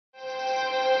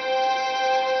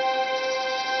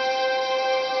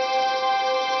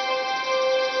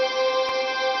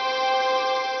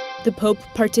The Pope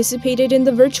participated in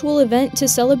the virtual event to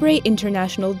celebrate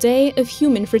International Day of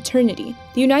Human Fraternity.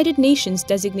 The United Nations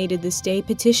designated this day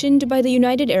petitioned by the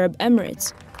United Arab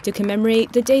Emirates to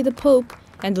commemorate the day the Pope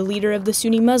and the leader of the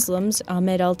Sunni Muslims,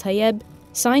 Ahmed al-Tayeb,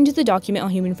 signed the document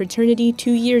on human fraternity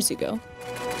 2 years ago.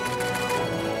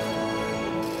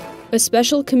 A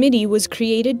special committee was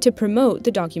created to promote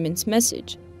the document's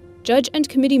message. Judge and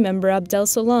committee member Abdel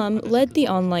Salam led the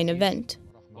online event.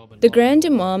 The Grand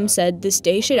Imam said this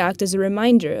day should act as a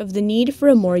reminder of the need for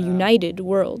a more united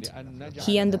world.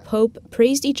 He and the Pope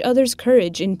praised each other's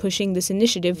courage in pushing this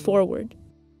initiative forward.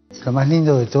 Lo más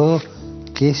lindo de todo,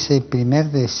 que ese primer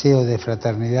deseo de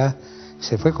fraternidad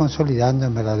se fue consolidando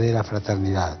en verdadera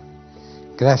fraternidad.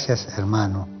 Gracias,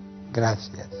 hermano.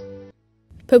 Gracias.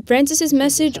 Pope Francis's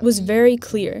message was very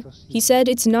clear. He said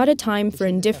it's not a time for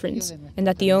indifference, and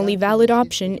that the only valid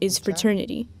option is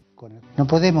fraternity. No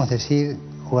podemos decir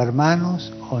o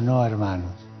hermanos o no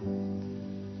hermanos.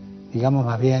 Digamos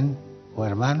más bien o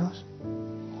hermanos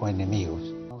o enemigos.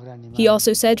 He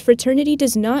also said fraternity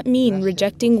does not mean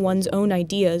rejecting one's own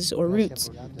ideas or roots,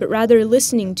 but rather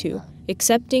listening to,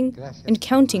 accepting, and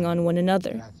counting on one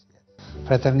another.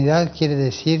 Fraternidad quiere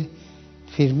decir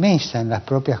firmeza en las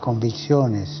propias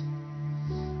convicciones,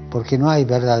 porque no hay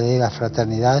verdadera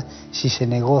fraternidad si se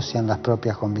negocian las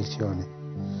propias convicciones.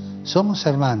 Somos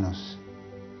hermanos,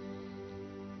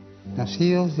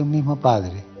 nacidos de un mismo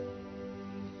padre,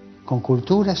 con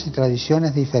culturas y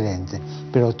tradiciones diferentes,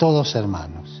 pero todos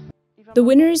hermanos. The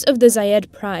winners of the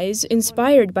Zayed Prize,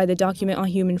 inspired by the document on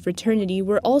human fraternity,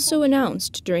 were also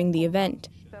announced during the event.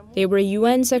 They were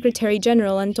UN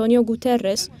Secretary-General Antonio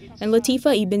Guterres and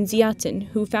Latifa Ibn Ziyatin,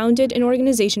 who founded an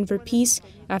organization for peace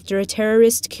after a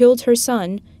terrorist killed her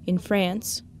son in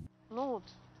France.